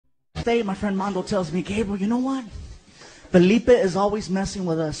Day, my friend Mondo tells me, Gabriel, you know what? Felipe is always messing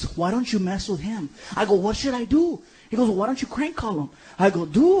with us. Why don't you mess with him? I go, what should I do? He goes, well, why don't you crank call him? I go,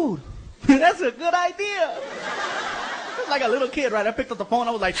 dude, that's a good idea. It's like a little kid, right? I picked up the phone.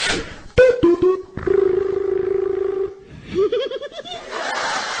 I was like, doot, doot, doot.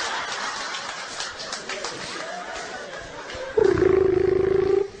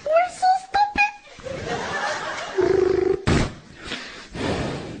 We're so stupid.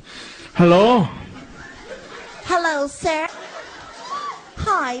 Hello? Hello, sir.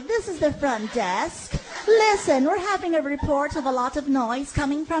 Hi, this is the front desk. Listen, we're having a report of a lot of noise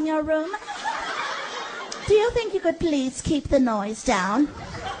coming from your room. Do you think you could please keep the noise down?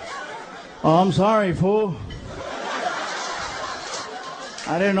 Oh, I'm sorry, fool.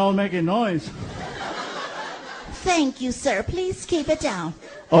 I didn't know making noise. Thank you, sir. Please keep it down.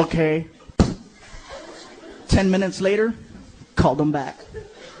 Okay. 10 minutes later, called them back.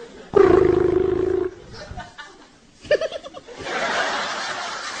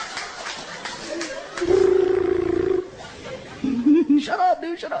 Shut up,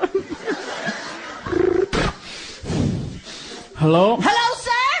 dude, shut up. Hello? Hello,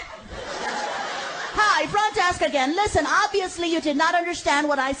 sir? Hi, front desk again. Listen, obviously you did not understand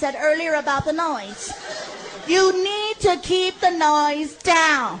what I said earlier about the noise. You need to keep the noise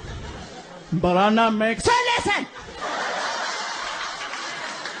down. But I'm not making... So listen!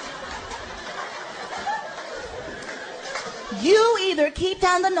 You either keep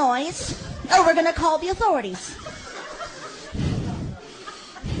down the noise, or we're gonna call the authorities.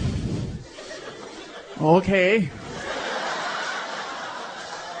 Okay.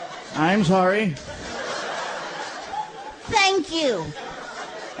 I'm sorry. Thank you.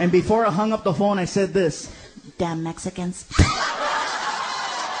 And before I hung up the phone, I said this. Damn Mexicans.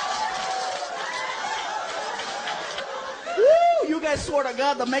 Woo! You guys swear to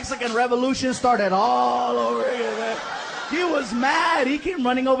God, the Mexican Revolution started all over again, man. He was mad. He came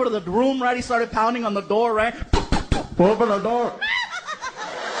running over to the room, right? He started pounding on the door, right? Open the door.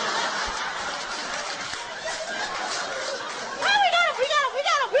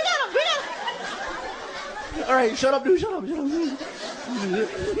 All right, shut up, dude. Shut up. Shut up.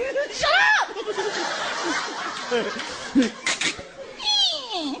 Shut up!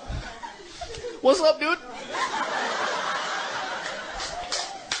 What's up, dude?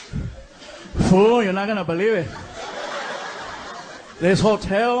 Fool, you're not gonna believe it. This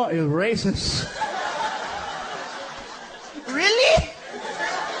hotel is racist. Really?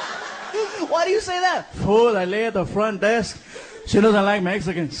 Why do you say that? Fool, I lay at the front desk. She doesn't like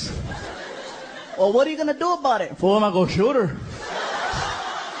Mexicans. Well, what are you gonna do about it? Fool, I'm gonna go shoot her.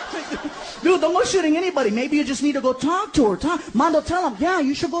 Dude, don't go shooting anybody. Maybe you just need to go talk to her. Mondo, tell him, yeah,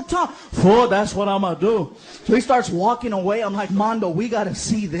 you should go talk. Fool, that's what I'm gonna do. So he starts walking away. I'm like, Mondo, we gotta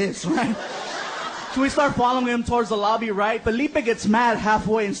see this, right? So we start following him towards the lobby, right? Felipe gets mad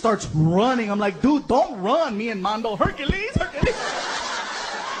halfway and starts running. I'm like, dude, don't run. Me and Mondo, Hercules.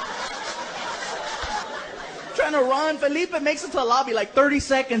 Trying to run. Felipe makes it to the lobby like 30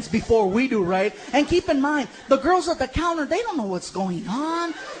 seconds before we do, right? And keep in mind, the girls at the counter, they don't know what's going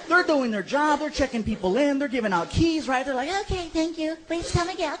on. They're doing their job. They're checking people in. They're giving out keys, right? They're like, okay, thank you. Please come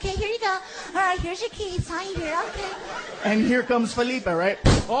again. Okay, here you go. All right, here's your keys. Sign here. Okay. And here comes Felipe, right?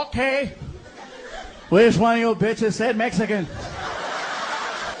 Okay. Which one of you bitches said Mexican?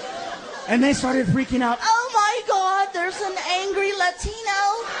 And they started freaking out. Oh my God, there's an angry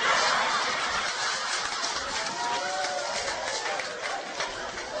Latino.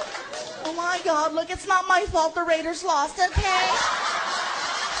 Oh my God, look, it's not my fault the Raiders lost, okay?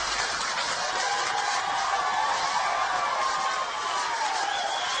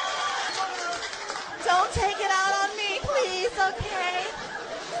 Don't take it out on me, please, okay?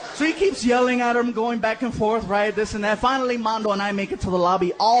 So he keeps yelling at him, going back and forth, right, this and that. Finally, Mondo and I make it to the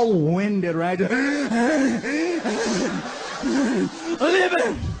lobby, all winded, right?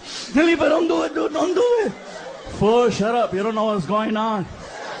 Felipe, don't do it, dude, don't do it. Fool, shut up, you don't know what's going on.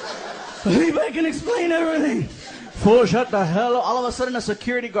 Felipe, I can explain everything. Fool, shut the hell up. All of a sudden, a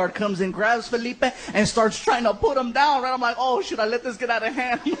security guard comes in, grabs Felipe, and starts trying to put him down, right? I'm like, oh, should I let this get out of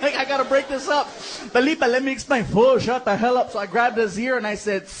hand? Like, I gotta break this up. Felipe, let me explain. Fool, shut the hell up. So I grabbed his ear and I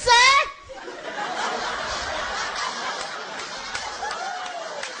said, Sir?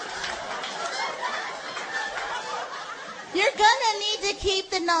 You're gonna need to keep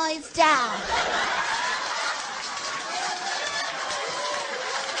the noise down.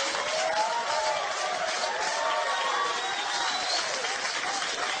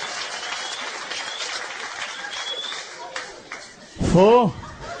 Fool,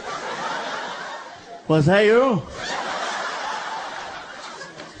 was that you?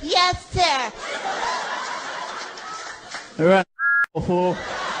 Yes, sir. You're a fool.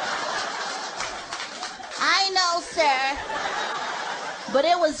 I know, sir. But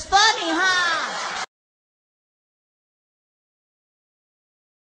it was funny, huh?